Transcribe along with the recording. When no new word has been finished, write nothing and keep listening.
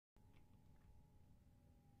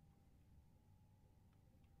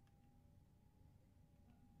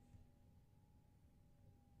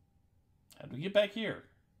How do we get back here?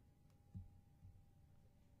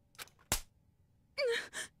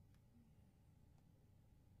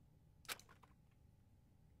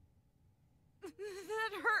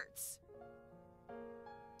 That hurts.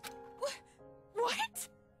 What?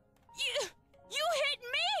 You hit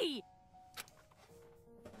me!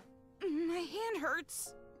 My hand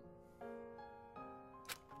hurts.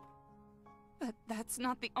 But that's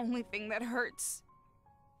not the only thing that hurts.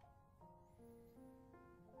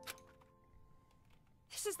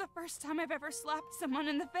 This is the first time I've ever slapped someone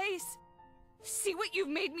in the face. See what you've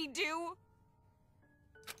made me do?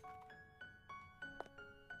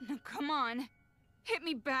 Now come on. Hit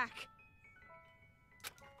me back.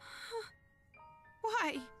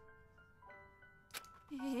 Why?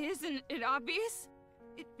 Isn't it obvious?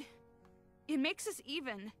 It makes us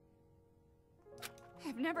even.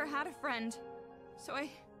 I've never had a friend, so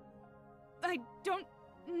I don't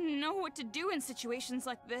know what to do in situations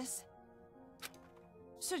like this.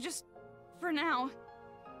 So just, for now,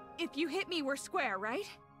 if you hit me, we're square, right?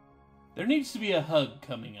 There needs to be a hug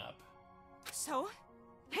coming up. So,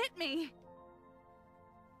 hit me.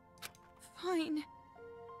 Fine.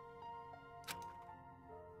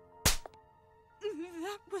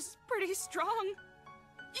 That was pretty strong.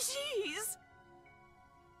 Jeez.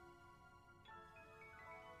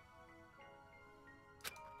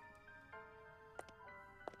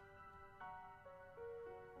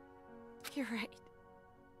 You're right.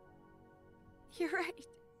 You're right.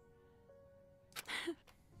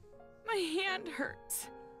 My hand hurts.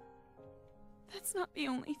 That's not the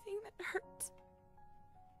only thing that hurts.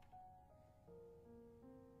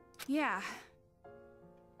 Yeah.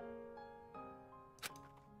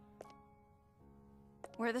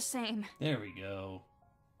 We're the same. There we go.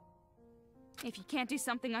 If you can't do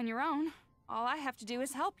something on your own, all I have to do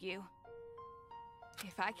is help you.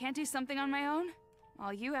 If I can't do something on my own,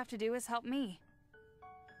 all you have to do is help me.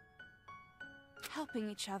 Helping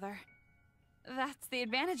each other. That's the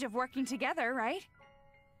advantage of working together, right?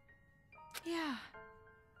 Yeah.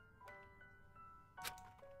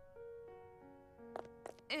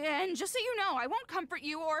 And just so you know, I won't comfort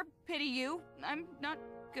you or pity you. I'm not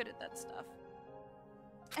good at that stuff.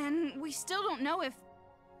 And we still don't know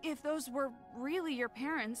if those were really your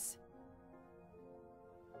parents.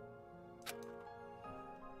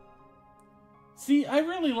 See, I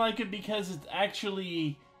really like it because it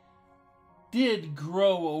actually did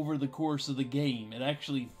grow over the course of the game. It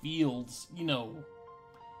actually feels, you know,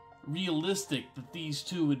 realistic that these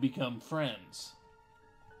two would become friends.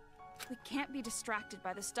 We can't be distracted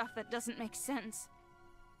by the stuff that doesn't make sense.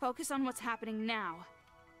 Focus on what's happening now.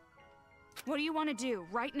 What do you want to do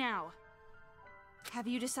right now? Have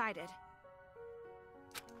you decided?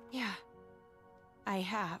 Yeah, I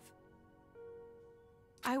have.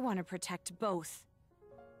 I want to protect both.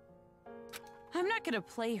 I'm not gonna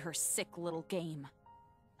play her sick little game.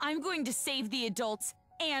 I'm going to save the adults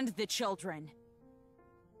and the children.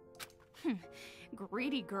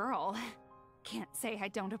 Greedy girl. Can't say I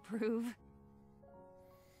don't approve.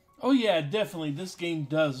 Oh yeah, definitely, this game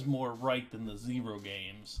does more right than the Zero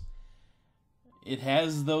games. It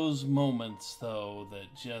has those moments, though,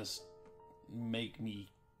 that just make me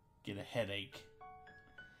get a headache.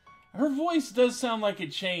 Her voice does sound like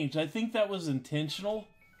it changed. I think that was intentional.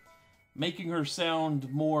 Making her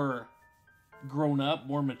sound more grown up,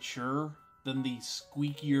 more mature than the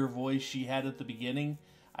squeakier voice she had at the beginning.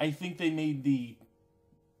 I think they made the,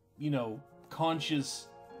 you know, conscious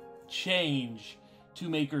change to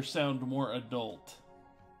make her sound more adult.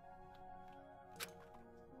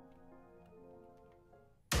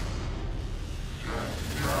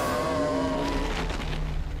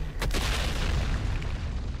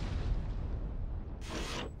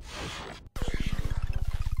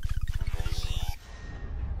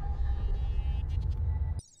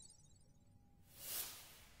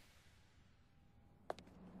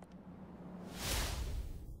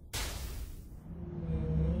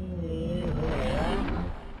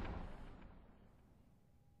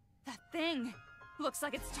 Looks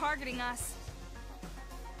like it's targeting us.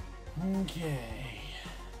 Okay.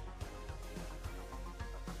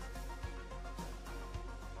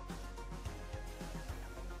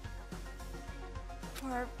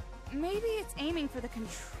 Or maybe it's aiming for the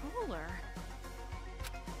controller.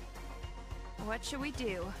 What should we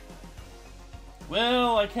do?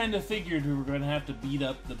 Well, I kind of figured we were going to have to beat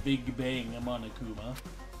up the Big Bang Monokuma.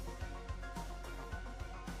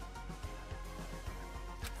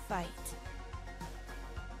 Fight.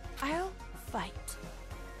 I'll fight.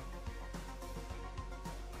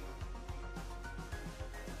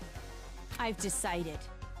 I've decided.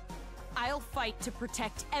 I'll fight to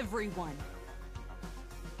protect everyone.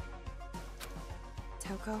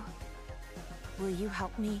 Coco, will you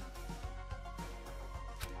help me?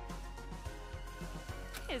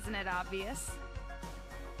 Isn't it obvious?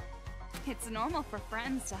 It's normal for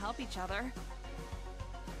friends to help each other.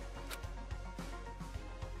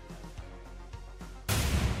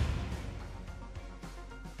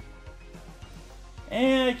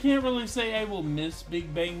 And I can't really say I will miss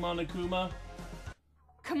Big Bang Monokuma.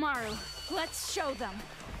 Kamaru, let's show them.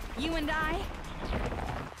 You and I,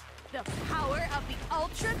 the power of the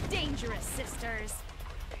Ultra Dangerous Sisters.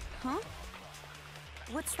 Huh?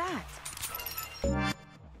 What's that?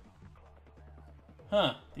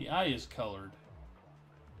 Huh, the eye is colored.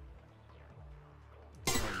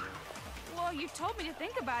 Well, you told me to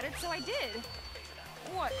think about it, so I did.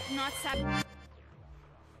 What, not sab-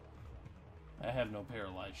 I have no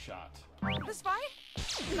paralyzed shot. The spy?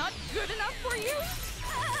 Not good enough for you?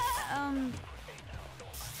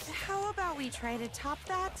 How about we try to top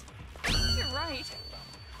that? You're right.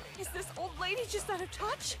 Is this old lady just out of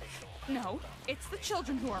touch? No, it's the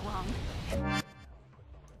children who are wrong.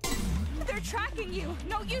 They're tracking you!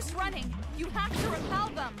 No use running! You have to repel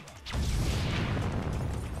them!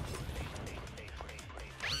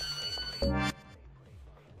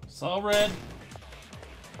 Saw red.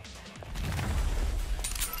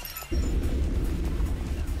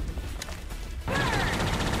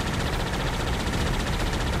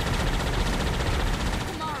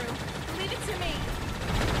 Kamaru, leave it to me!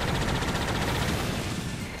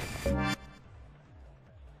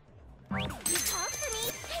 You called for me,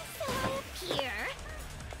 and so I appear.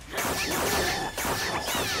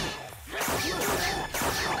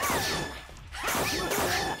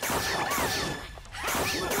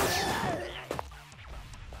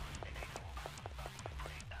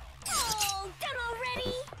 Oh, done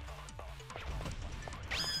already?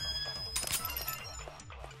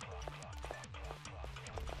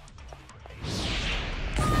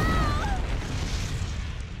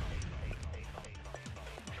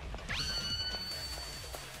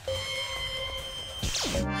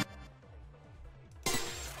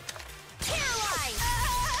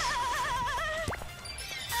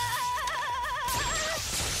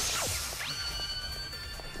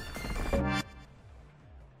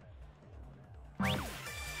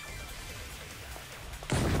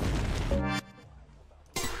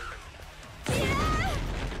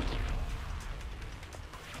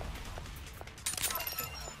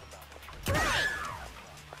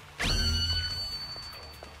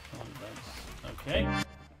 Okay.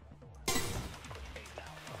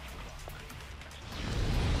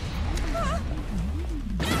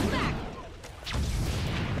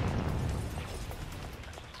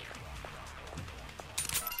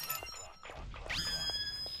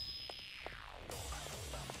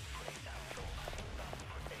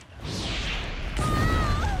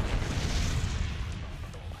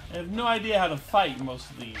 I have no idea how to fight most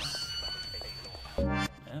of these.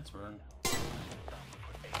 That's burned.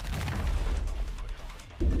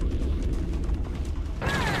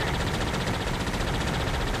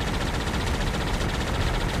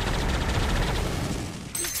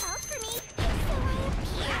 You called for me, and so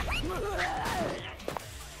I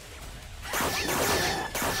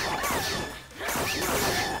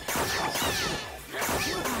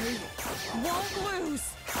Won't lose!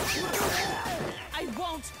 I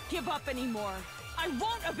won't give up anymore. I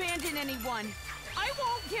won't abandon anyone. I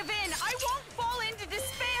won't give in. I won't fall into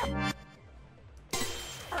despair.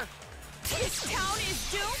 This town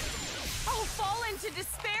is doomed? I'll fall into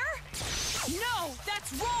despair? No,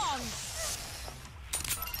 that's wrong.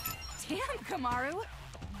 Damn, Kamaru!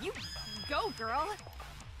 You go, girl!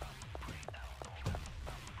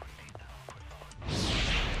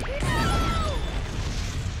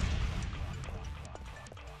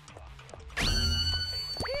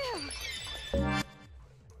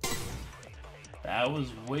 That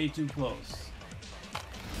was way too close.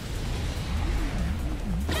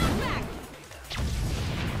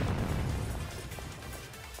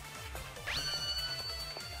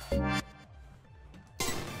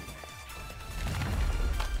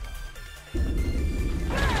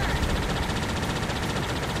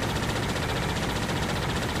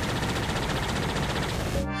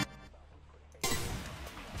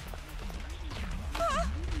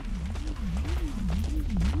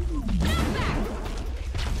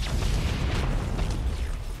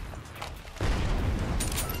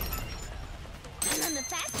 I'm on the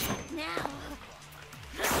fast track now.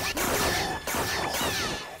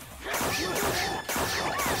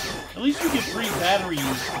 At least you get free battery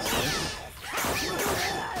use for this.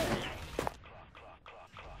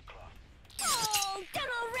 Oh, done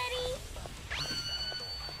already?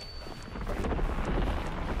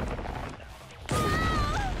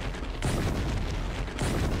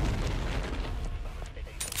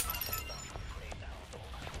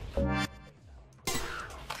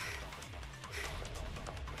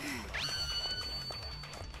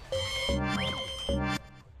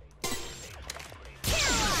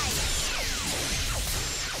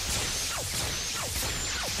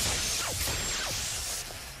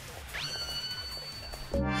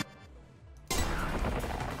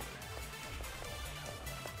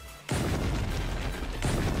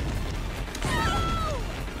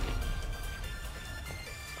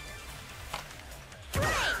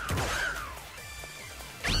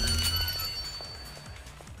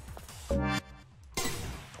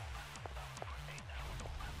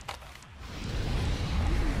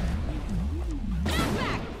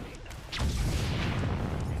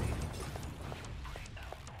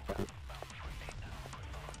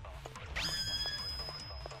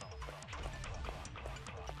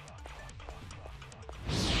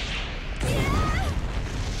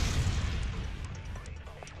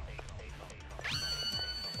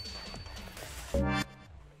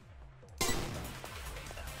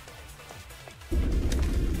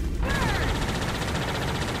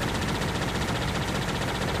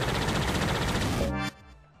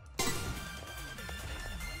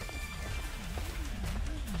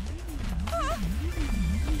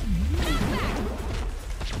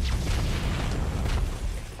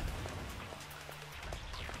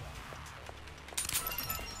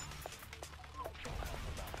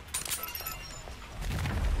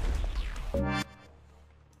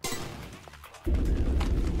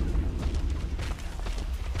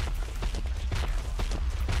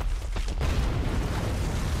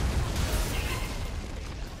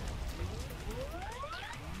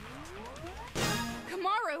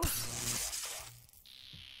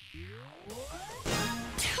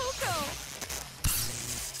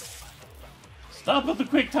 Stop with the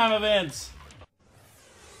quick time events!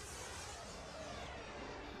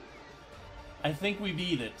 I think we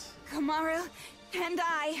beat it. Kamaru and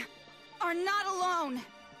I are not alone.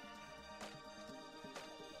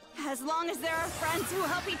 As long as there are friends who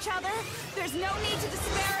help each other, there's no need to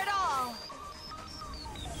despair at all.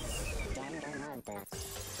 Danganronpa.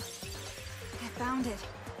 I found it.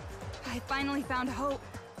 I finally found hope.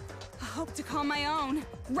 A hope to call my own.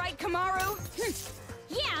 Right, Kamaru?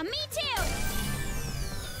 Yeah, me too!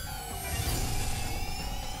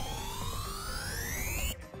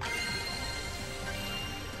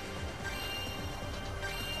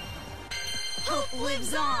 Hope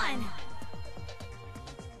lives on!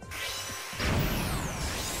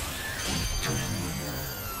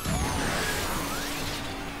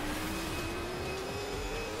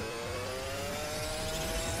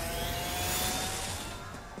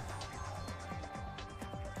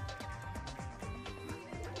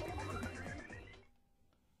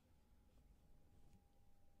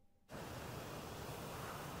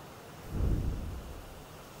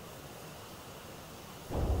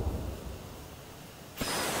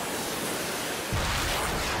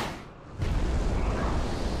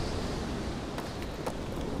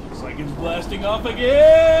 Like it's blasting off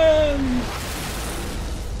again!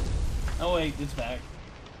 Oh wait, it's back.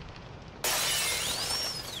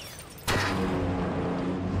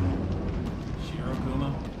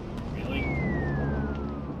 Shirokuma? Really?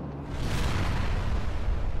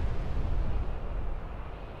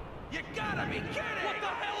 You gotta be kidding! What the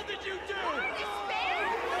hell did you do?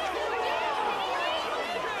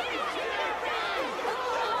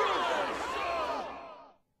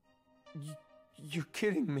 You're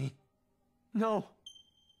kidding me. No.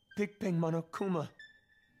 Big Bang Monokuma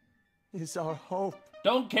is our hope.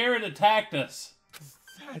 Don't care, it attacked us.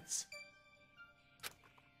 That's...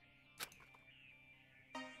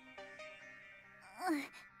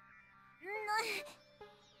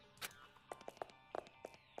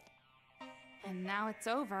 And now it's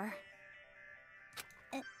over.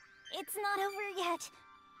 It's not over yet.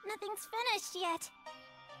 Nothing's finished yet.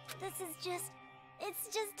 It's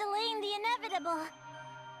just delaying the inevitable.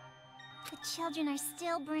 The children are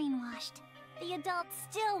still brainwashed. The adults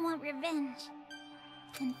still want revenge.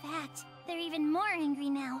 In fact, they're even more angry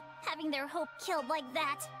now, having their hope killed like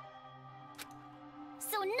that.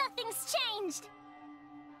 So nothing's changed!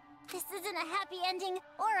 This isn't a happy ending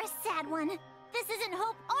or a sad one. This isn't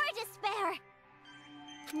hope or despair.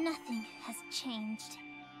 Nothing has changed.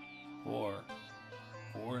 War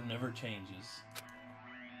never changes.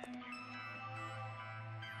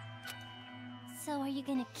 So are you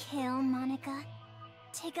gonna kill Monica?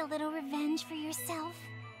 Take a little revenge for yourself?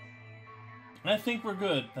 I think we're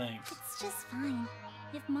good, thanks. It's just fine.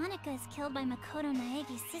 If Monica is killed by Makoto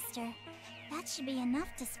Naegi's sister, that should be enough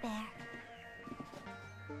to spare.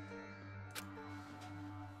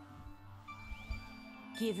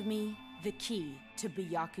 Give me the key to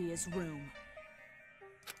Byakuya's room.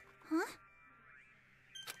 Huh?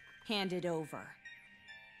 Hand it over.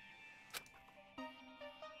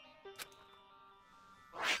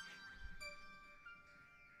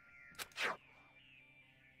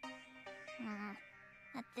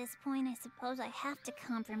 At this point, I suppose I have to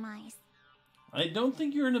compromise. I don't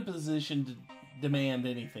think you're in a position to demand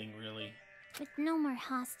anything, really. With no more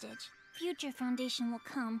hostage, future Foundation will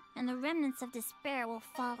come, and the remnants of despair will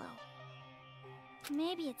follow.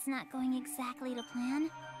 Maybe it's not going exactly to plan,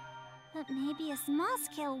 but maybe a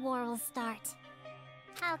small-scale war will start.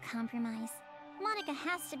 I'll compromise. Monica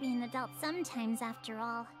has to be an adult sometimes, after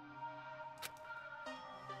all.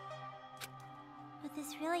 But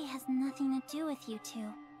this really has nothing to do with you two,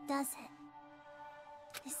 does it?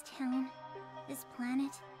 This town, this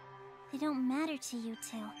planet, they don't matter to you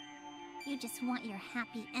two. You just want your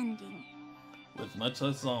happy ending. With much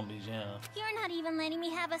less zombies, yeah. You're not even letting me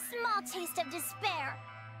have a small taste of despair.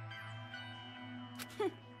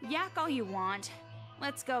 Yak all you want.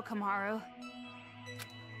 Let's go, Kamaru.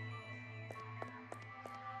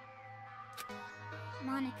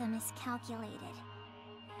 Monica miscalculated.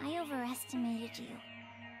 I overestimated you.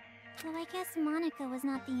 Though I guess Monica was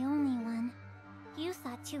not the only one. You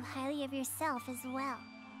thought too highly of yourself as well.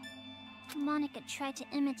 Monica tried to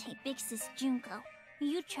imitate Big Sis Junko.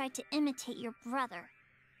 You tried to imitate your brother.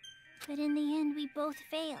 But in the end, we both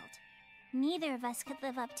failed. Neither of us could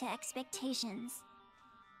live up to expectations.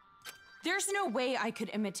 There's no way I could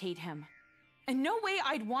imitate him. And no way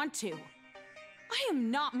I'd want to. I am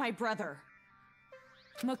not my brother.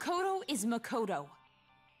 Makoto is Makoto.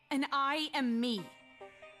 And I am me.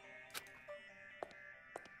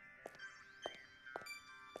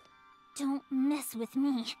 Don't mess with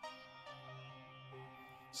me.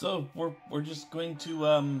 So we're just going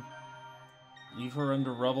to leave her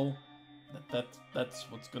under rubble. That's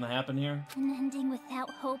what's gonna happen here. An ending without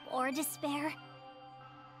hope or despair.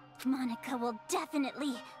 Monica will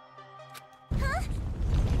definitely... Huh?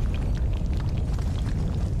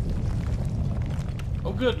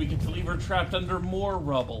 Oh good, we get to leave her trapped under more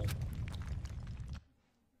rubble.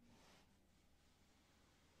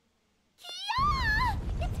 Yeah!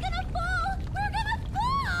 It's gonna fall! We're gonna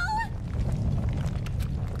fall!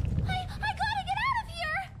 I gotta get out of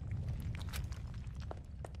here!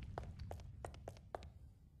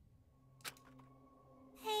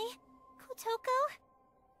 Hey, Kotoko?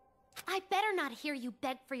 I better not hear you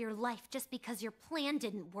beg for your life just because your plan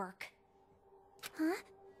didn't work. Huh?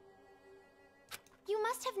 You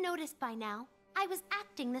must have noticed by now, I was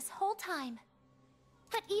acting this whole time.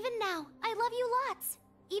 But even now, I love you lots.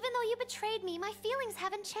 Even though you betrayed me, my feelings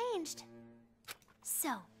haven't changed.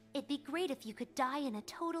 So, it'd be great if you could die in a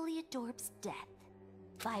totally adorbs death.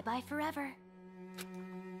 Bye-bye forever.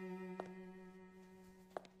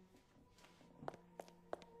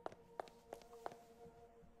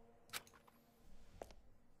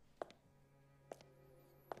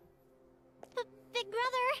 Big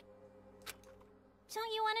brother?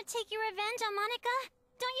 Don't you want to take your revenge on Monica?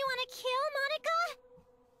 Don't you want to kill Monica?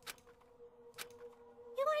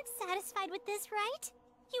 You aren't satisfied with this, right?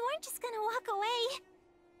 You aren't just gonna walk away.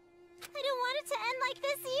 I don't want it to end like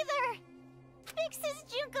this either. Big Sis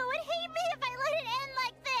Junko would hate me if I let it end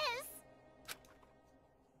like this.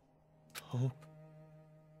 Hope.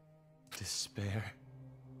 Despair.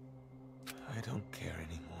 I don't care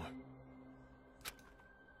anymore.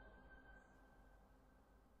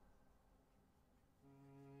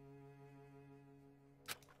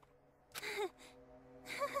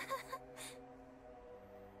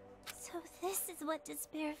 So this is what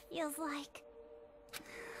despair feels like.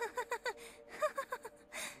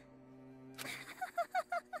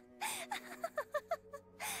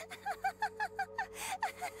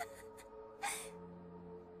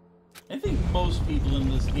 I think most people in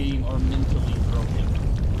this game are mentally broken.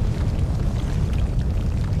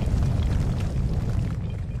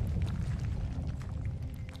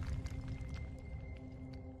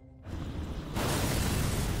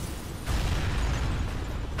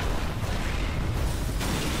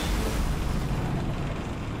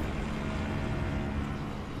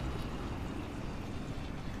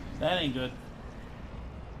 That ain't good.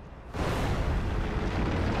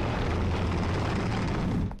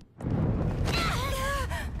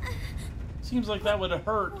 Seems like that would have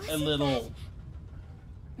hurt a little.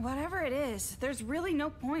 Whatever it is, there's really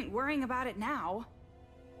no point worrying about it now.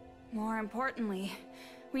 More importantly,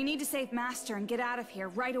 we need to save Master and get out of here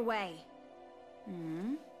right away.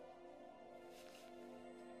 Hmm?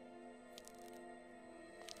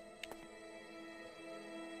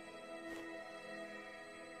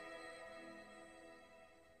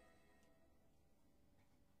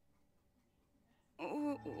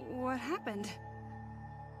 What happened?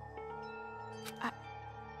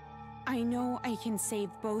 I know I can save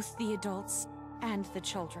both the adults and the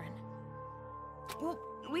children. Well,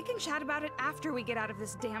 we can chat about it after we get out of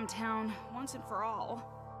this damn town, once and for all.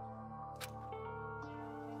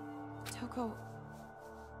 Toko,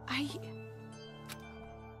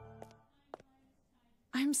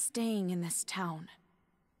 I'm staying in this town.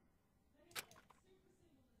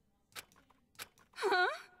 Huh?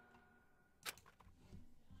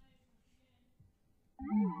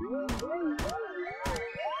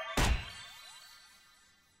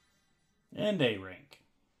 And A rank.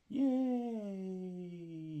 Yay!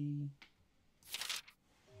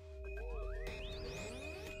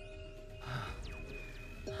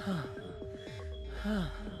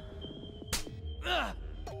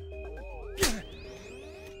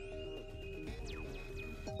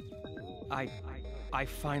 I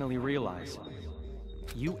finally realize.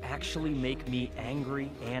 You actually make me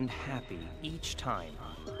angry and happy each time.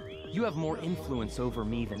 You have more influence over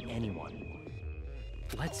me than anyone.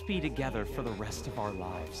 Let's be together for the rest of our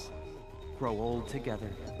lives. Grow old together.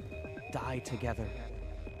 Die together.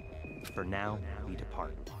 For now, we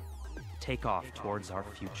depart. Take off towards our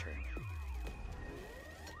future.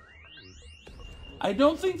 I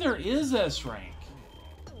don't think there is S rank.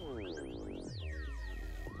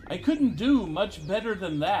 I couldn't do much better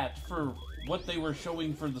than that for what they were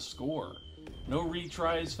showing for the score. No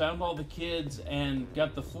retries, found all the kids, and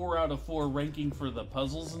got the 4 out of 4 ranking for the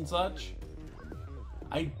puzzles and such.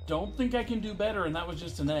 I don't think I can do better, and that was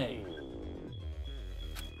just an A.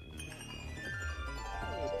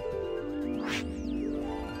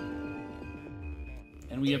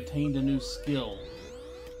 And we obtained a new skill.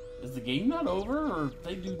 Is the game not over, or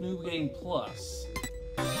they do New Game Plus?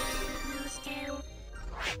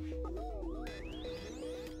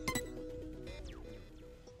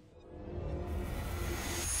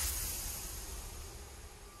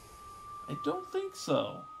 I don't think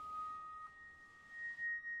so.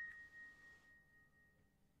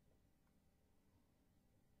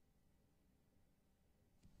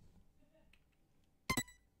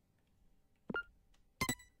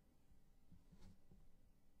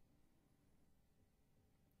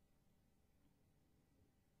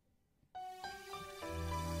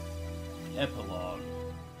 Epilogue.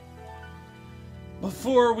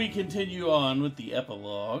 Before we continue on with the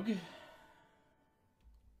epilogue,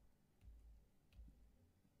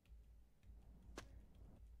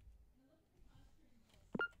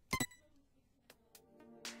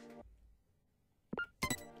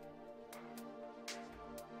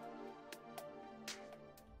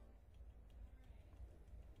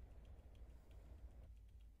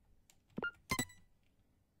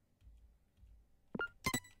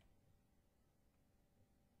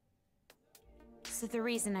 So the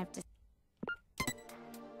reason I've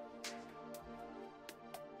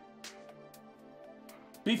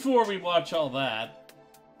before we watch all that,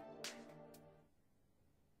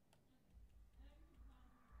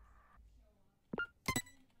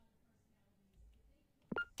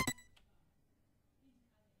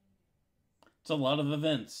 it's a lot of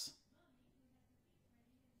events.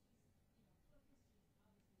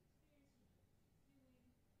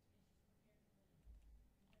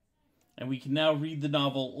 And we can now read the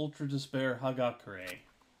novel Ultra Despair Hagakure.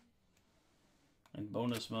 In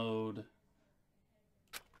bonus mode.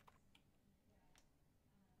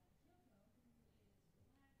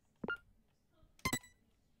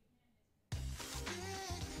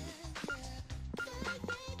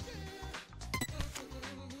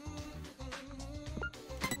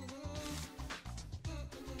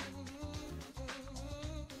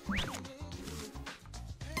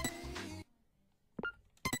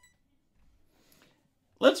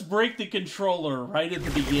 Let's break the controller right at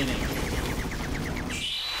the beginning.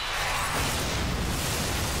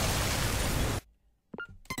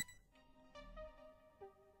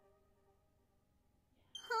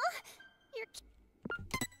 Huh? You're...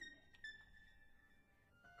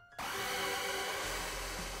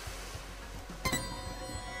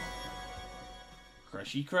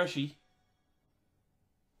 Crushy, crushy.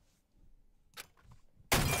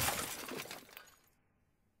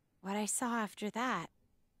 What I saw after that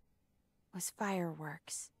was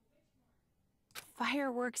fireworks.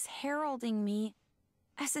 Fireworks heralding me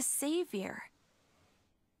as a savior.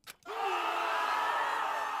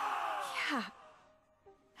 Yeah,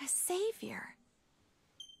 a savior.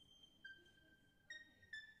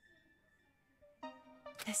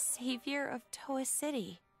 The savior of Toa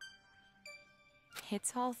City.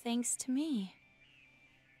 It's all thanks to me.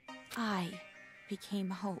 I became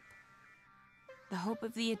hope. The hope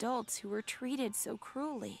of the adults who were treated so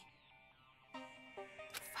cruelly.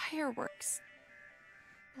 Fireworks.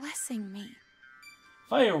 Blessing me.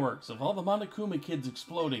 Fireworks of all the Monokuma kids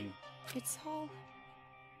exploding. It's all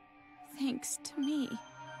thanks to me.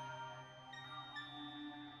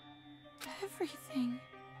 Everything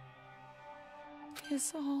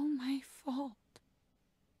is all my fault.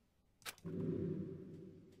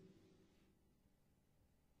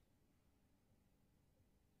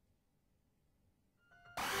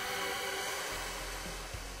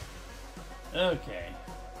 Okay.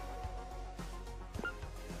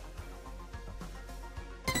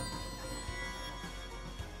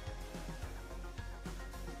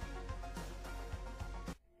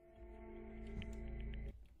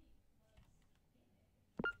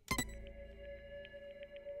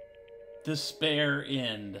 Despair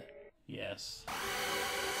end. Yes.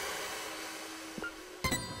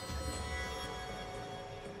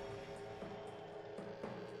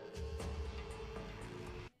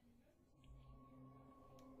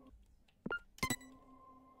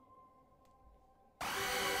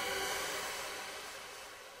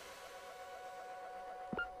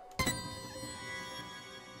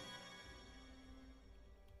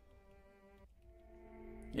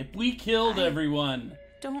 If we killed everyone,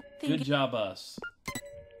 Don't think good job us.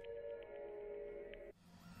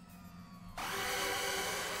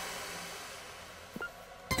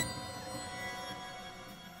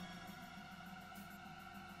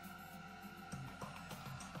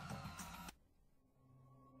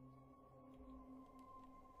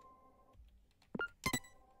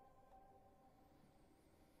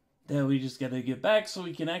 Now we just gotta get back so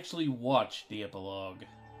we can actually watch the epilogue.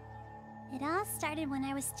 It all started when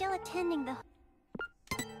I was still attending the...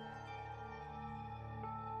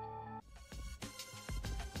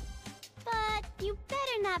 But you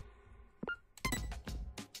better not...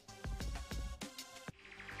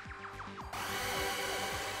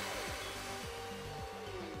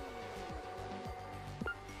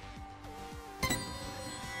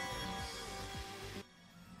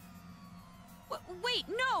 Wait,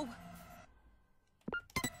 no!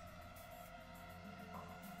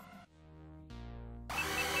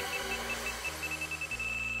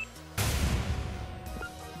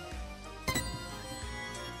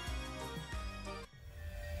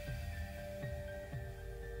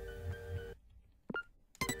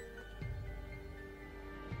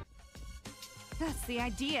 That's the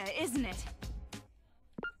idea, isn't it?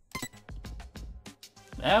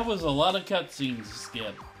 That was a lot of cutscenes to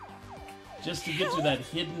skip. Just to get to that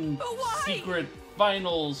hidden, secret,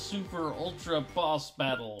 final, super, ultra boss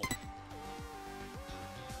battle.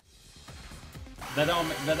 That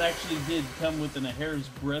actually did come within a hair's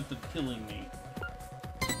breadth of killing me.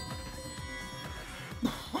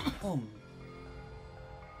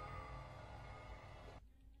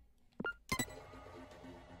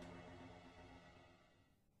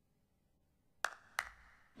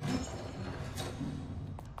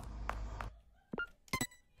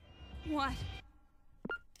 What?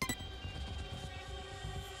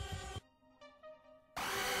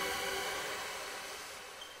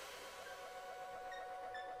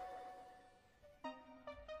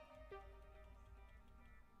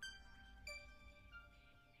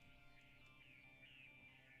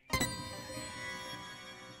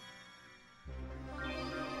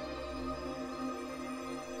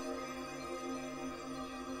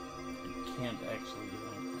 Can't actually do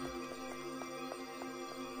it.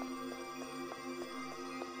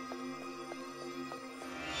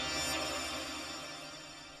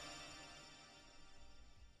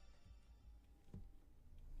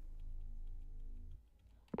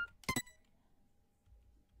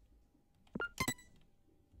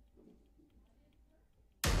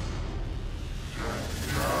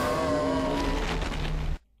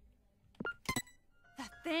 That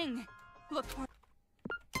thing! Look for...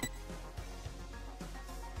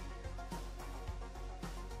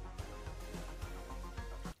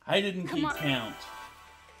 I didn't keep count.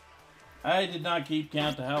 I did not keep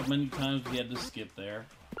count to how many times we had to skip there.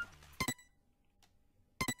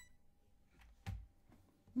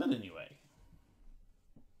 But anyway.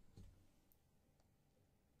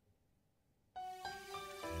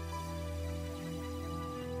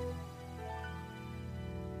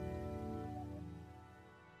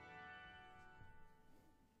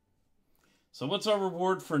 So what's our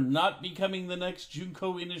reward for not becoming the next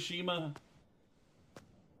Junko Inashima?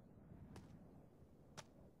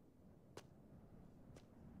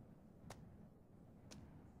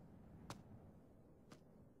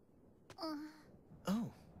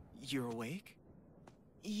 Oh, you're awake?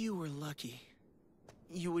 You were lucky.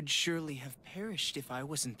 You would surely have perished if I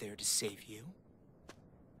wasn't there to save you.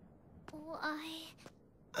 Why?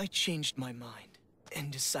 I changed my mind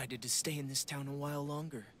and decided to stay in this town a while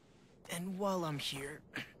longer. And while I'm here,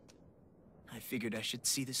 I figured I should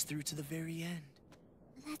see this through to the very end.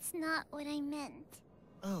 That's not what I meant.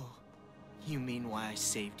 Oh, you mean why I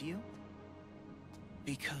saved you?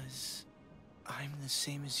 Because I'm the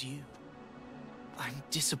same as you. I'm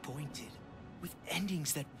disappointed, with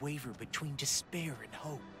endings that waver between despair and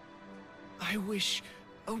hope. I wish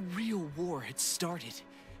a real war had started.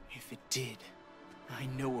 If it did, I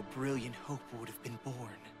know a brilliant hope would have been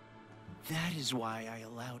born. That is why I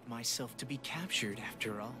allowed myself to be captured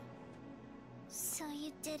after all. So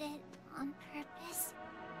you did it on purpose?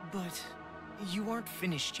 But you aren't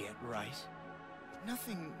finished yet, right?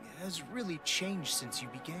 Nothing has really changed since you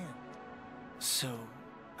began. So,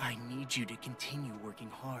 I need you to continue working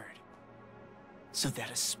hard, so that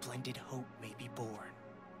a splendid hope may be born.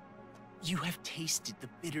 You have tasted the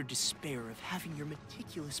bitter despair of having your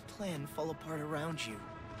meticulous plan fall apart around you,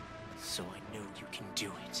 so I know you can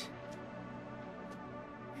do it.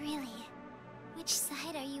 Really? Which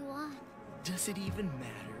side are you on? Does it even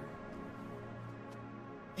matter?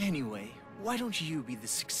 Anyway, why don't you be the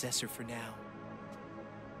successor for now?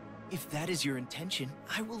 If that is your intention,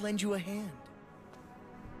 I will lend you a hand.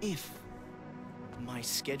 If my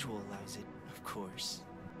schedule allows it, of course.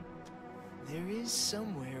 There is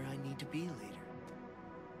somewhere I need to be later.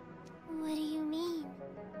 What do you mean?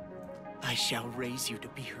 I shall raise you to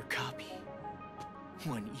be her copy.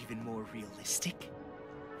 One even more realistic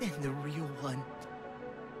than the real one.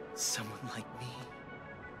 Someone like me,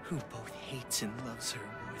 who both hates and loves her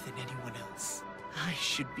more than anyone else. I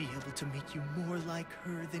should be able to make you more like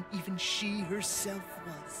her than even she herself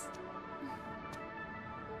was.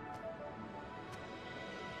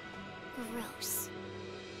 Gross.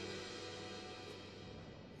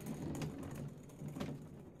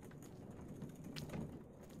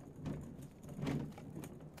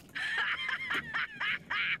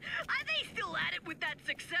 Are they still at it with that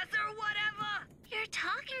successor or whatever? You're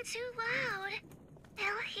talking too loud.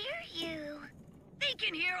 They'll hear you. They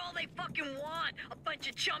can hear all they fucking want. A bunch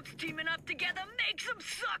of chumps teaming up together makes them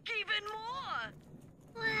suck even more.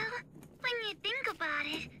 Well, when you think about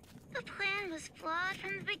it, the plan was flawed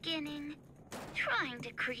from the beginning. Trying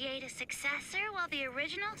to create a successor while the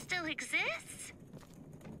original still exists?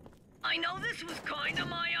 I know this was kinda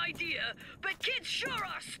my idea, but kids sure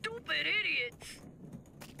are stupid idiots.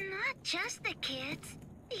 Not just the kids.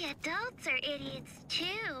 The adults are idiots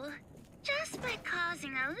too. Just by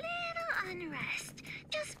causing a little unrest,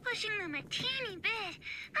 just pushing them a teeny bit,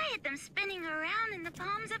 I had them spinning around in the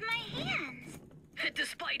palms of my hands.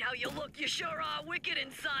 Despite how you look, you sure are wicked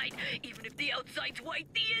inside. Even if the outside's white,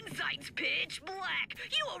 the inside's pitch black.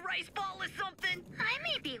 You a rice ball or something? I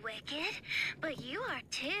may be wicked, but you are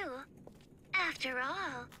too. After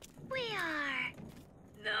all, we are.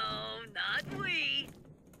 No, not we.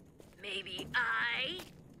 Maybe I,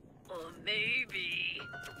 or maybe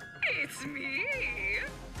it's me.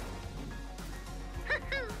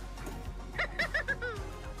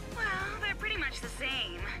 Well, they're pretty much the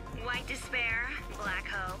same. White despair, black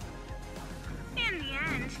hope. In the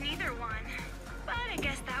end, neither one. But I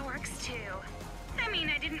guess that works too. I mean,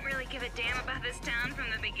 I didn't really give a damn about this town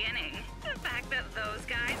from the beginning. The fact that those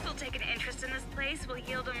guys will take an interest in this place will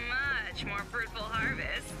yield a much more fruitful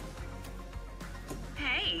harvest.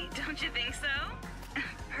 Hey, don't you think so?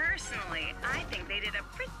 Personally, I think they did a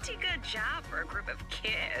pretty good job for a group of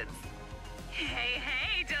kids.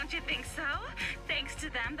 Hey, don't you think so? Thanks to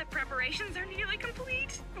them, the preparations are nearly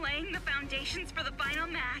complete. Laying the foundations for the final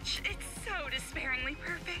match. It's so despairingly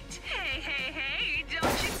perfect. Hey,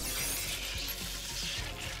 don't you...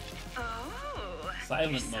 Oh,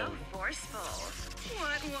 Silent you're so mode. forceful.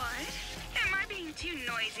 What? Am I being too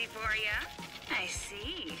noisy for you? I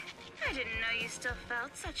see. I didn't know you still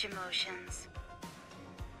felt such emotions.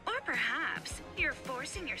 Or perhaps you're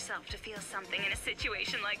forcing yourself to feel something in a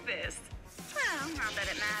situation like this. Well, not that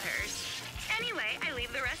it matters. Anyway, I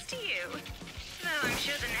leave the rest to you. Though I'm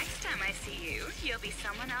sure the next time I see you, you'll be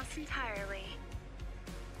someone else entirely.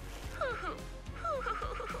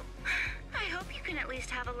 I hope you can at least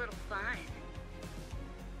have a little fun.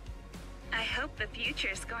 I hope the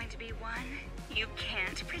future's going to be one you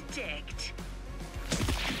can't predict.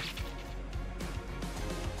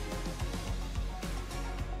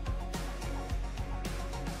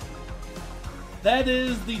 That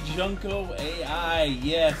is the Junko AI,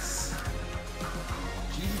 yes.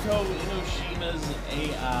 Junko Inoshima's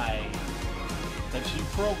AI that she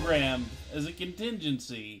programmed as a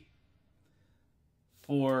contingency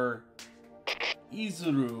for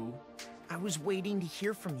Izuru. I was waiting to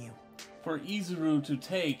hear from you. For Izuru to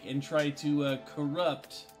take and try to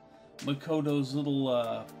corrupt Makoto's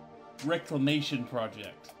little reclamation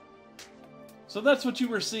project. So that's what you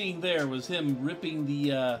were seeing there, was him ripping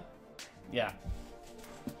the, yeah.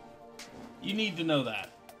 You need to know that.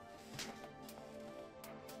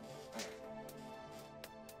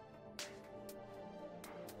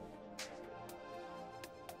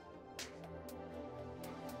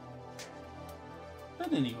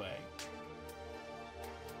 But anyway.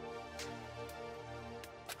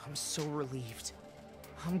 I'm so relieved.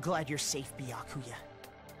 I'm glad you're safe, Byakuya.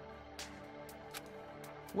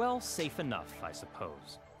 Well, safe enough, I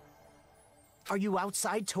suppose. Are you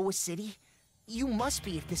outside Toa City? You must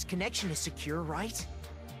be if this connection is secure, right?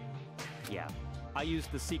 Yeah, I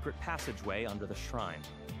used the secret passageway under the shrine.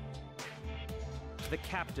 The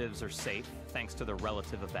captives are safe, thanks to the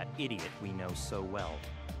relative of that idiot we know so well.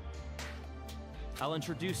 I'll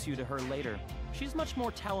introduce you to her later. She's much more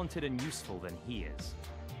talented and useful than he is.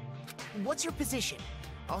 What's your position?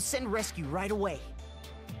 I'll send rescue right away.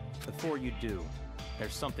 Before you do,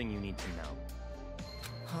 there's something you need to know.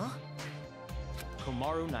 Huh?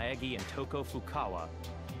 Komaru Naegi and Toko Fukawa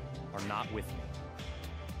are not with me.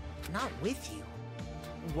 Not with you?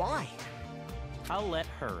 Why? I'll let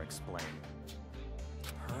her explain.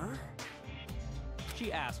 Her?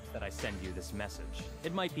 She asked that I send you this message.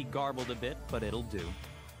 It might be garbled a bit, but it'll do.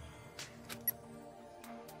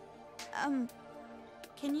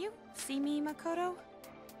 Can you see me, Makoto?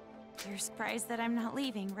 You're surprised that I'm not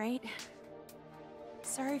leaving, right?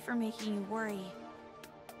 Sorry for making you worry.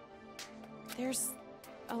 There's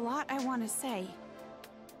a lot I want to say.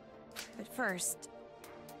 But first,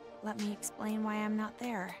 let me explain why I'm not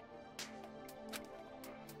there.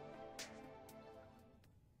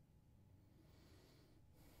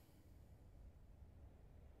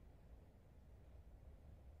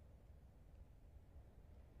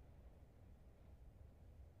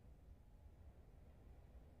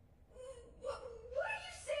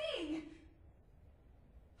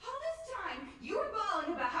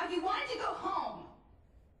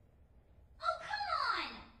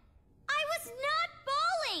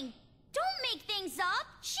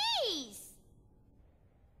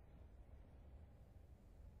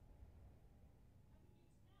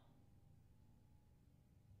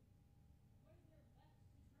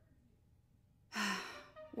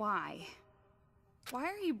 Why? Why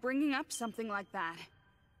are you bringing up something like that?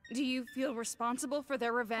 Do you feel responsible for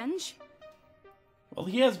their revenge? Well,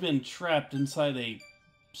 he has been trapped inside a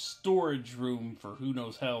storage room for who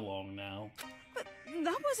knows how long now. But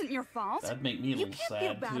that wasn't your fault. That'd make me a little sad, too. You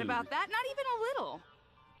can't feel bad about that, not even a little.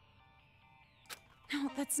 No,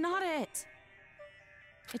 that's not it.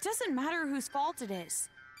 It doesn't matter whose fault it is.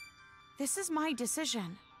 This is my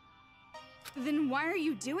decision. Then why are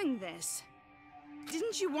you doing this?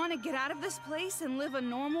 Didn't you want to get out of this place and live a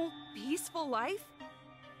normal, peaceful life?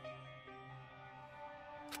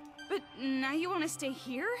 But now you want to stay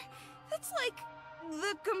here? That's like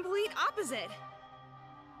the complete opposite.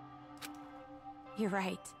 You're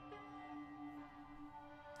right.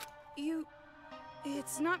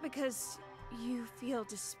 It's not because you feel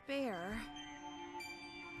despair.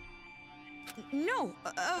 No,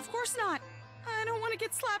 of course not. I don't want to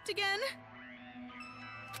get slapped again.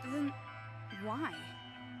 Then why?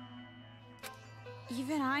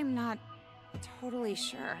 Even I'm not totally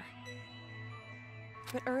sure.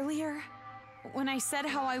 But earlier, when I said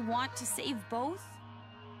how I want to save both,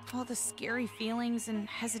 all the scary feelings and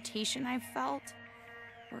hesitation I've felt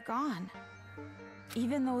were gone.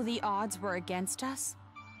 Even though the odds were against us,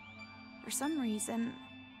 for some reason,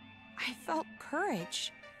 I felt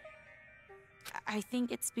courage. I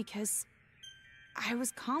think it's because I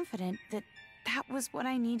was confident that that was what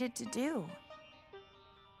I needed to do.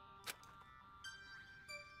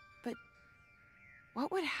 But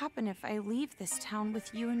what would happen if I leave this town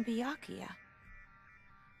with you and Byakuya?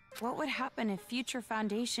 What would happen if Future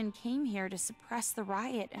Foundation came here to suppress the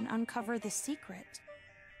riot and uncover the secret?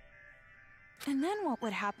 And then what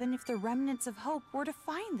would happen if the remnants of hope were to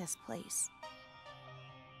find this place?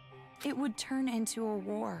 It would turn into a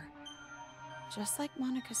war, just like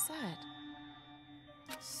Monica said.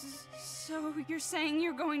 So you're saying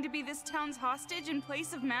you're going to be this town's hostage in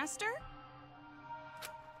place of Master?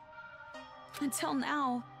 Until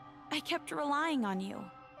now, I kept relying on you,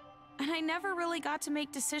 and I never really got to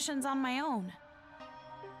make decisions on my own.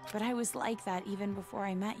 But I was like that even before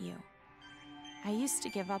I met you. I used to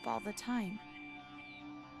give up all the time.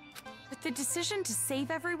 But the decision to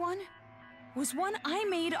save everyone was one I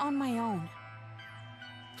made on my own.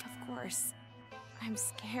 Of course, I'm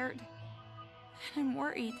scared, and I'm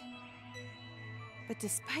worried. But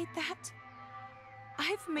despite that,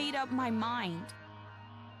 I've made up my mind.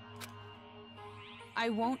 I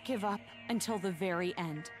won't give up until the very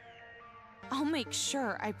end. I'll make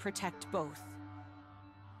sure I protect both.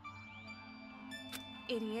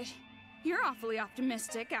 Idiot. You're awfully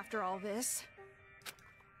optimistic after all this.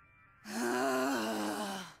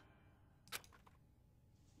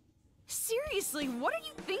 Seriously, what are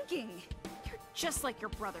you thinking? You're just like your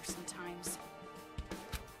brother sometimes.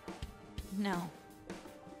 No.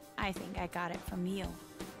 I think I got it from you.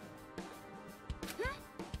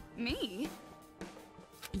 Me?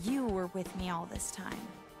 You were with me all this time.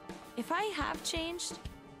 If I have changed,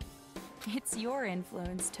 it's your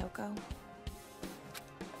influence, Toko.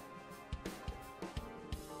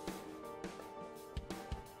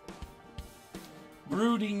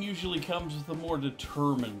 Brooding usually comes with a more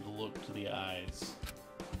determined look to the eyes.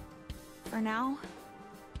 For now,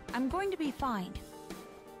 I'm going to be fine.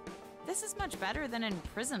 This is much better than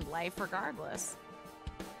imprisoned life, regardless.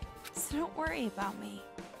 So don't worry about me.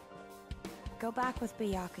 Go back with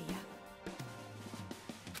Byakuya.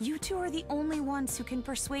 You two are the only ones who can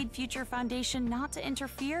persuade Future Foundation not to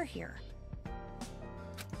interfere here.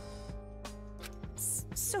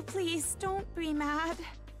 So please, don't be mad.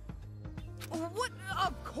 What?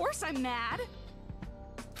 Of course I'm mad!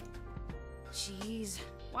 Jeez,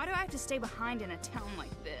 why do I have to stay behind in a town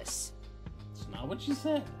like this? It's not what you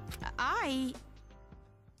said.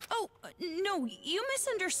 Oh, no, you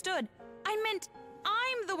misunderstood. I meant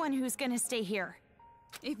I'm the one who's gonna stay here.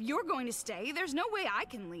 If you're going to stay, there's no way I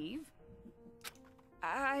can leave.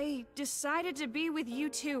 I decided to be with you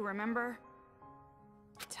too, remember?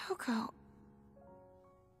 Toko.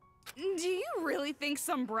 Do you really think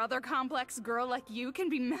some brother complex girl like you can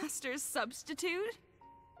be Master's substitute?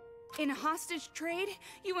 In a hostage trade,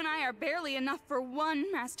 you and I are barely enough for one,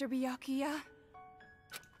 Master Byakuya.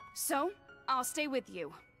 So, I'll stay with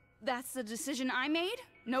you. That's the decision I made,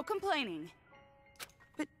 no complaining.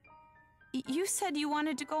 But you said you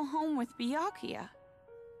wanted to go home with Byakuya.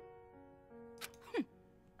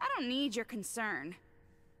 I don't need your concern.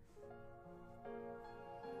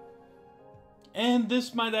 And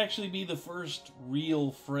this might actually be the first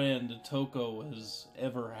real friend Toko has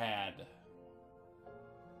ever had.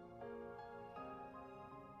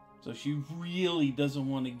 So she really doesn't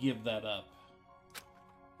want to give that up.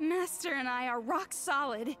 Master and I are rock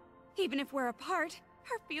solid. Even if we're apart,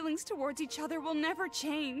 our feelings towards each other will never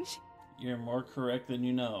change. You're more correct than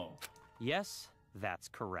you know. Yes, that's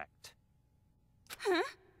correct. Huh?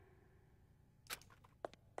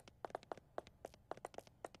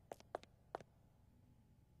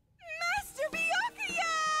 Master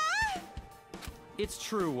Byakuya! It's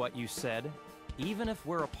true what you said. Even if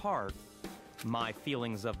we're apart, my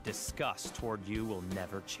feelings of disgust toward you will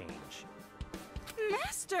never change.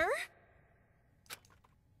 Master?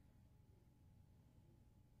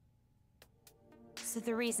 So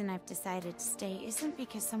the reason I've decided to stay isn't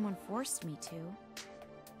because someone forced me to.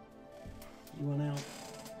 You went out.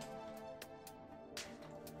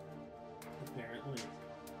 Apparently.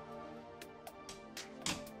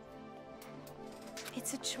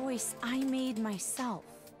 It's a choice I made myself.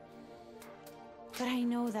 But I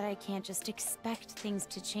know that I can't just expect things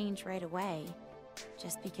to change right away,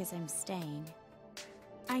 just because I'm staying.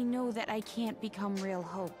 I know that I can't become real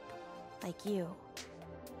hope, like you.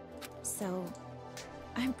 So,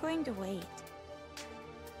 I'm going to wait.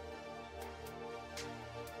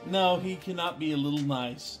 No, he cannot be a little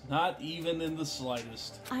nice. Not even in the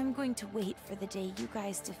slightest. I'm going to wait for the day you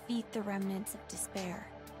guys defeat the remnants of despair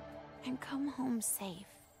and come home safe.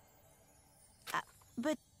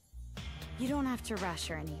 But you don't have to rush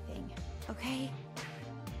or anything, okay?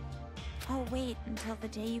 I'll wait until the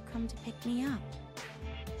day you come to pick me up.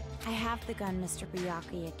 I have the gun Mr.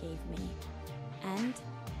 Byakuya gave me, and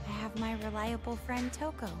I have my reliable friend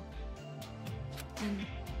Toko. And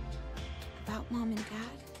about Mom and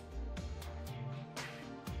Dad,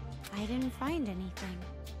 I didn't find anything.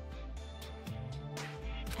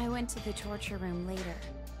 I went to the torture room later,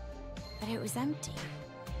 but it was empty.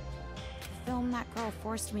 The film that girl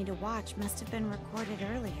forced me to watch must have been recorded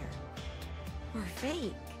earlier. Or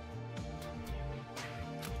fake.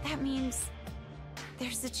 That means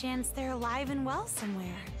there's a chance they're alive and well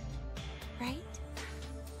somewhere, right?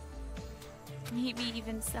 Maybe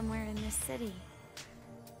even somewhere in this city.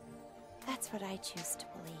 That's what I choose to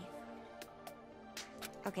believe.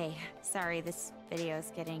 Okay, sorry, this video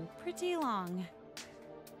is getting pretty long.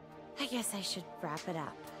 I guess I should wrap it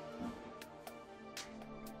up.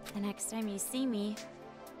 The next time you see me,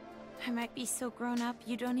 I might be so grown up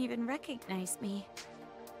you don't even recognize me.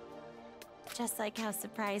 Just like how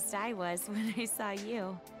surprised I was when I saw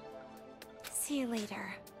you. See you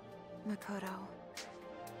later, Makoto.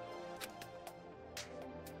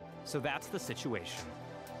 So that's the situation.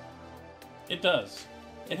 It does.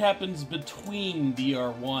 It happens between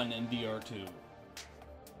DR1 and DR2.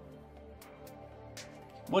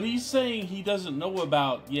 What he's saying he doesn't know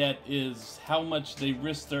about yet is how much they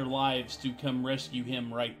risk their lives to come rescue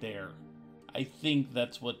him right there. I think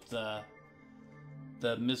that's what the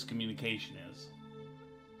miscommunication is.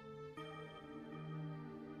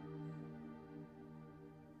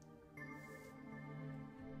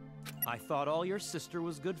 I thought all your sister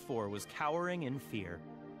was good for was cowering in fear.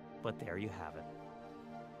 But there you have it.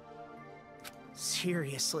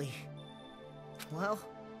 Seriously. Well,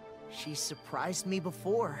 she surprised me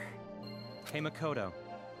before. Hey Makoto,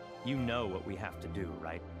 you know what we have to do,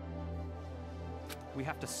 right? We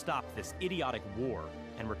have to stop this idiotic war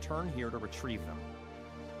and return here to retrieve them.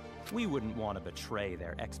 We wouldn't want to betray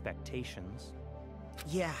their expectations.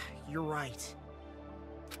 Yeah, you're right.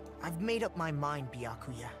 I've made up my mind,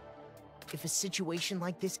 Byakuya. If a situation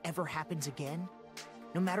like this ever happens again,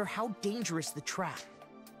 no matter how dangerous the trap,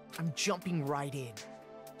 I'm jumping right in,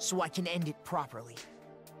 so I can end it properly,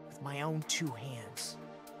 with my own 2 hands.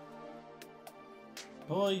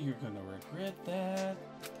 Boy, you're gonna regret that.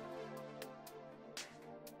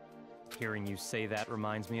 Hearing you say that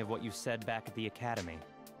reminds me of what you said back at the academy.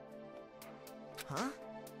 Huh?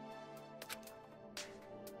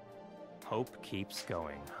 Hope keeps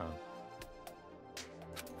going, huh?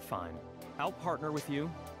 Fine. I'll partner with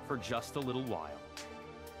you for just a little while.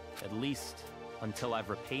 At least until I've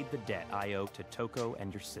repaid the debt I owe to Toko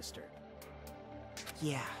and your sister.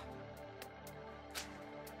 Yeah.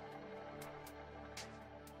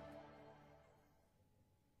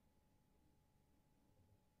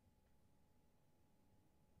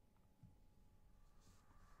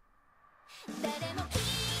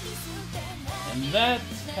 And that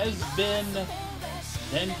has been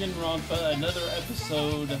Danganronpa, another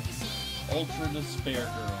episode, Ultra Despair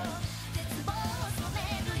Girls.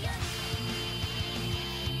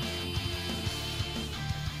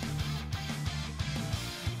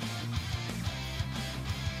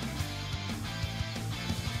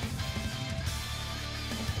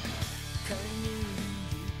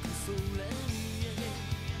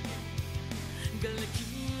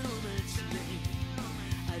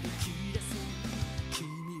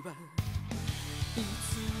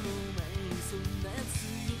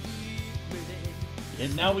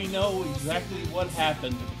 And now we know exactly what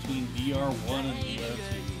happened between DR1 and DR2.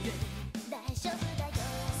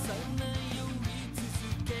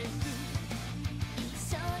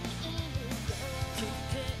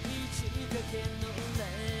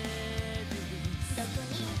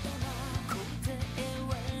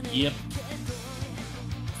 Yep.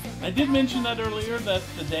 I did mention that earlier, that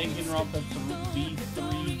the Danganronpa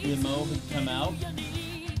V3 demo had come out.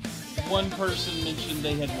 One person mentioned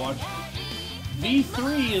they had watched it.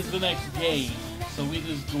 V3 is the next game, so it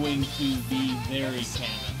is going to be very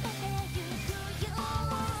canon.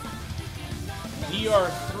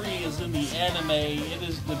 DR3 is in the anime. It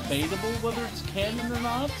is debatable whether it's canon or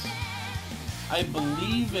not. I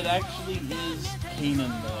believe it actually is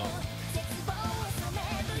canon, though.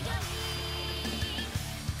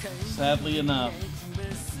 Sadly enough.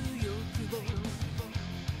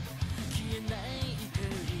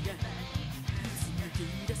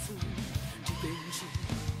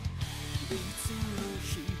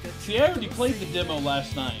 See, I already played the demo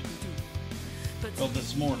last night. Well,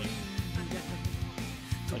 this morning.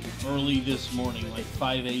 Like early this morning, like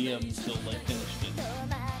 5 a.m. until I finished it.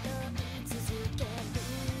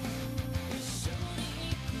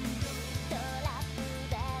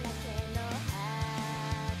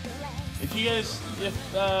 If you guys,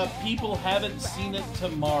 if people haven't seen it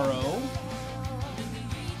tomorrow,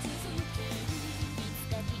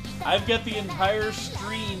 I've got the entire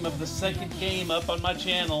stream of the second game up on my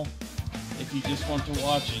channel if you just want to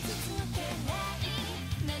watch it.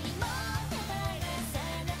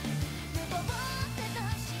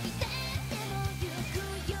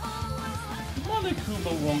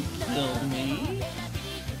 Monokuma won't kill me.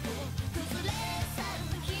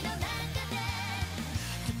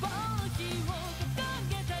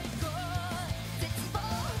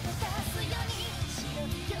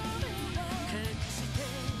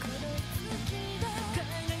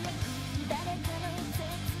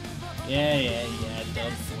 Yeah,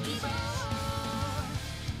 dove voices.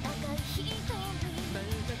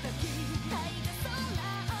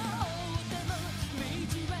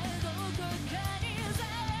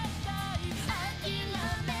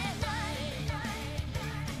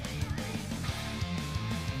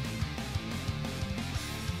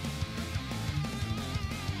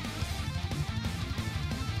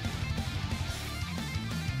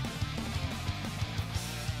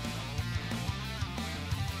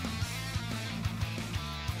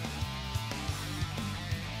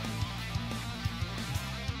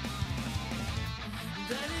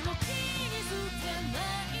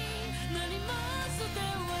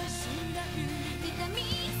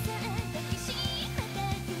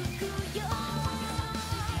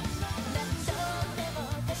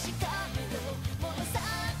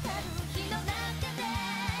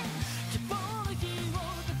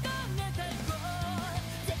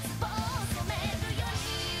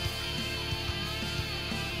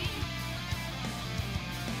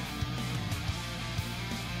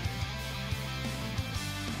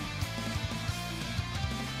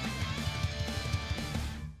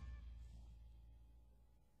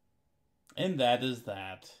 And that is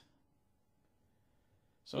that.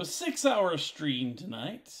 So a 6-hour stream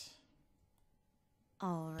tonight.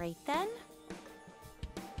 All right then.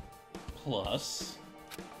 Plus...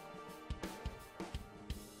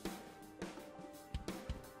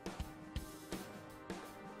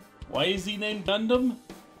 Why is he named Gundam?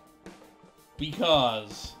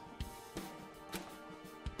 Because...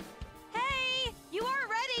 Hey! You aren't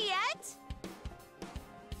ready yet?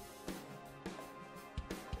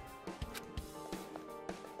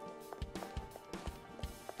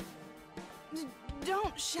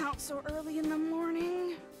 Don't shout so early in the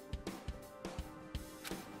morning.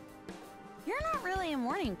 You're not really a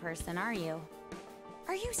morning person, are you?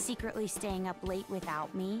 Are you secretly staying up late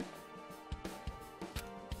without me?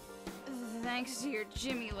 Thanks to your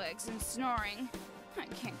Jimmy legs and snoring, I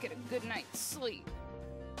can't get a good night's sleep.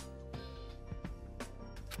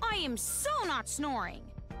 I am so not snoring.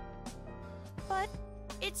 But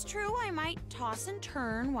it's true I might toss and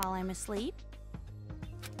turn while I'm asleep.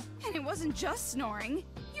 And it wasn't just snoring.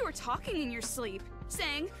 You were talking in your sleep,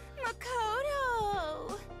 saying,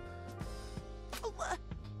 Makoto!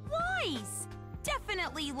 Lies!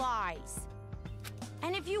 Definitely lies.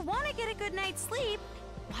 And if you want to get a good night's sleep,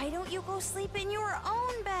 why don't you go sleep in your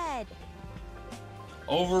own bed?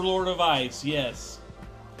 Overlord of Ice, yes.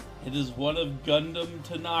 It is one of Gundam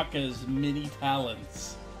Tanaka's many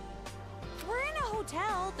talents. We're in a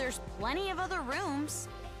hotel. There's plenty of other rooms.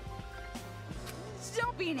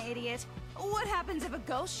 Don't be an idiot. What happens if a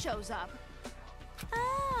ghost shows up?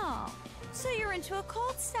 Oh, so you're into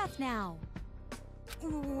occult stuff now.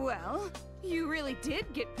 Well, you really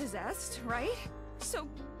did get possessed, right? So,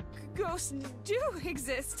 ghosts do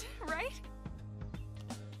exist, right?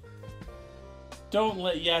 Don't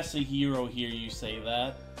let Yasuhiro hear you say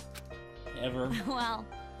that. Ever. Well,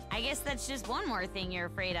 I guess that's just one more thing you're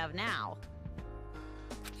afraid of now.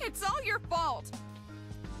 It's all your fault.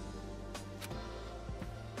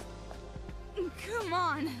 Come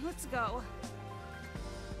on, let's go.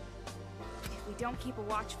 If we don't keep a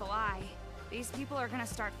watchful eye, these people are gonna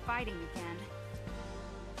start fighting again.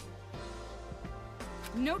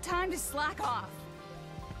 No time to slack off.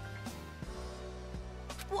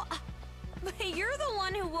 Well, but you're the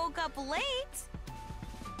one who woke up late.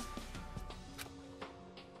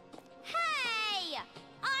 Hey!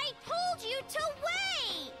 I told you to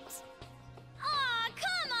wait! Aw,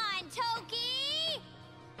 come on, Toki!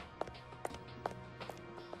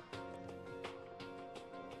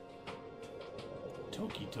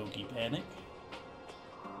 Toki panic.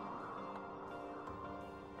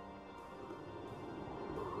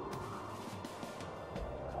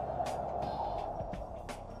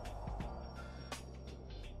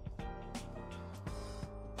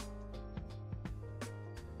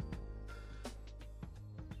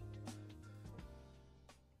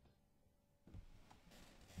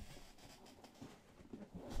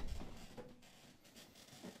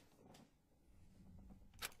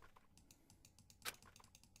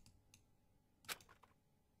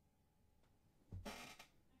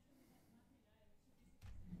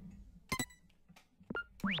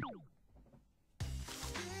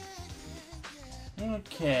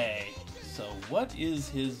 Okay, so what is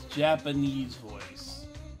his Japanese voice?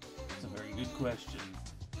 It's a very good question.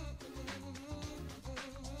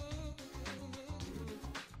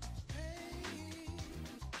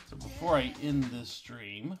 So before I end this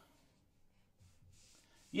stream,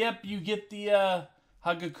 yep, you get the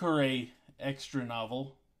Hagakure extra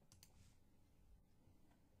novel.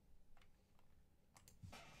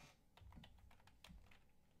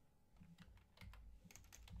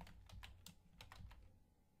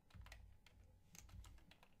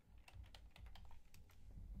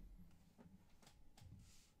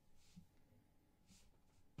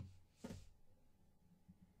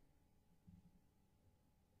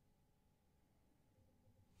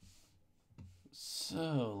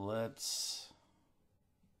 So let's...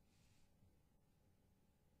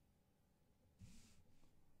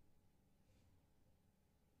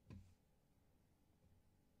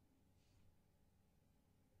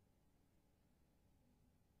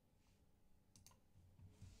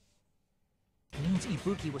 Means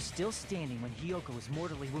Ibuki was still standing when Hyoko was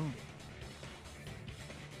mortally wounded.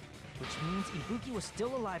 Which means Ibuki was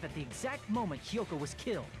still alive at the exact moment Hyoko was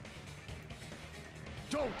killed.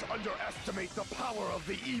 Don't underestimate the power of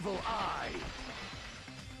the evil eye!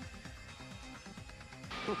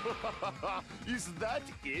 Is that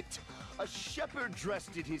it? A shepherd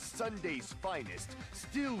dressed in his Sunday's finest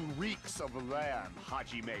still reeks of lamb,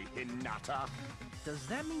 Hajime Hinata. Does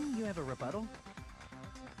that mean you have a rebuttal?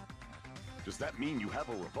 Does that mean you have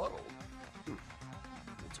a rebuttal?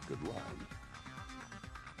 That's a good line.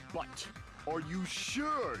 But, are you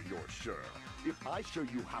sure you're sure? If I show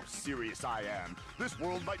you how serious I am, this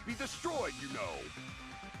world might be destroyed, you know.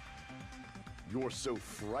 You're so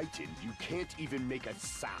frightened you can't even make a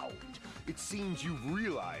sound. It seems you've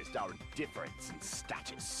realized our difference in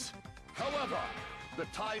status. However, the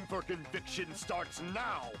time for conviction starts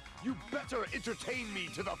now. You better entertain me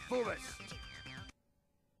to the fullest.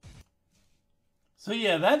 So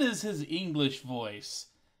yeah, that is his English voice.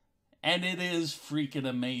 And it is freaking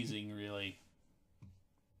amazing, really.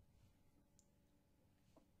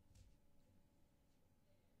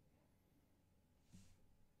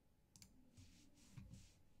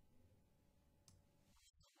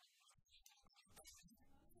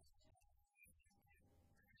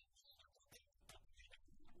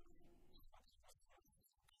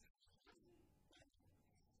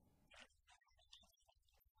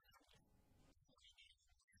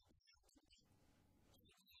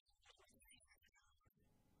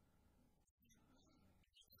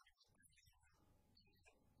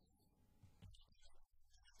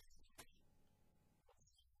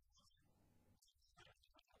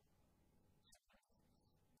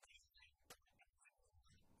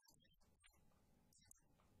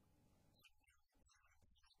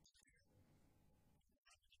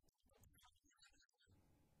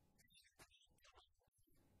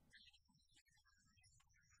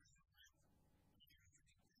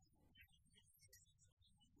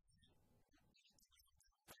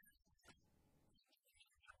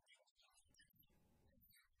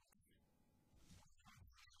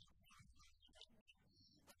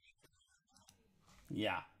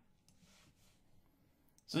 Yeah.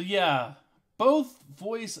 So yeah, both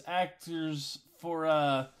voice actors for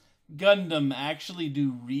Gundam actually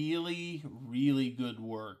do really, really good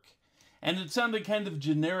work. And it sounded kind of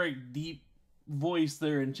generic, deep voice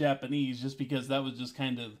there in Japanese, just because that was just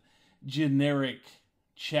kind of generic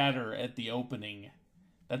chatter at the opening.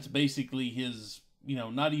 That's basically his,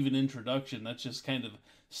 not even introduction. That's just kind of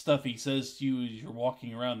stuff he says to you as you're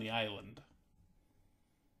walking around the island.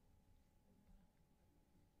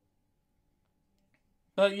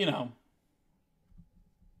 But,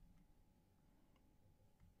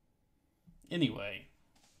 anyway,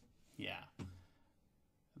 yeah.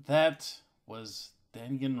 That was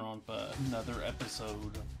Danganronpa, another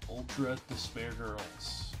episode of Ultra Despair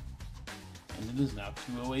Girls. And it is now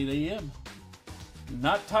 2:08 a.m.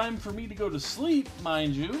 Not time for me to go to sleep,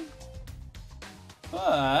 mind you.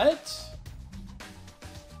 But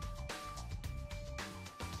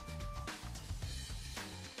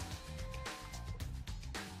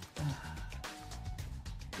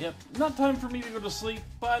yep, not time for me to go to sleep,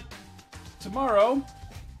 but tomorrow,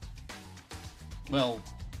 well,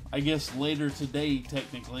 I guess later today,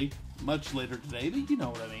 technically, much later today, but you know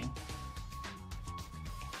what I mean.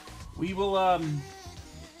 We will,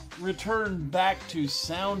 return back to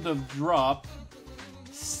Sound of Drop,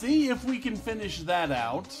 see if we can finish that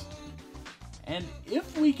out, and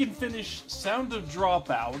if we can finish Sound of Drop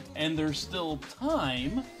out, and there's still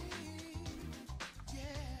time,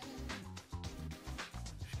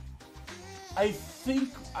 I think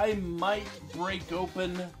I might break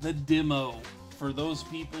open the demo for those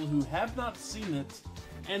people who have not seen it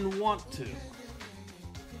and want to.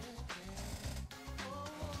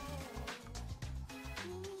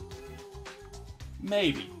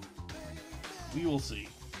 Maybe. We will see.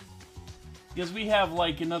 Because we have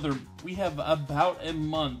about a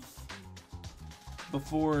month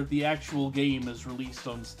before the actual game is released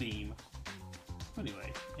on Steam.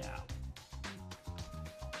 Anyway, yeah.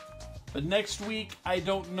 But next week, I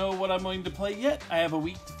don't know what I'm going to play yet. I have a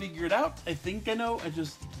week to figure it out. I think I know, I'm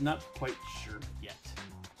just not quite sure yet.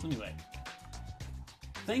 Anyway.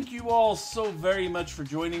 Thank you all so very much for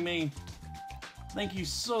joining me. Thank you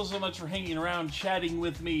so much for hanging around, chatting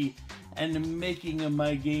with me, and making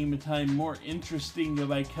my game time more interesting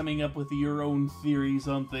by coming up with your own theories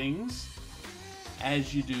on things.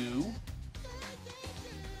 As you do.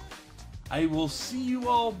 I will see you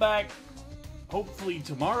all back hopefully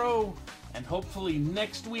tomorrow, and hopefully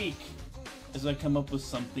next week, as I come up with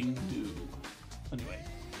something new. Anyway,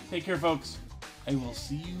 take care, folks. I will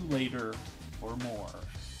see you later for more.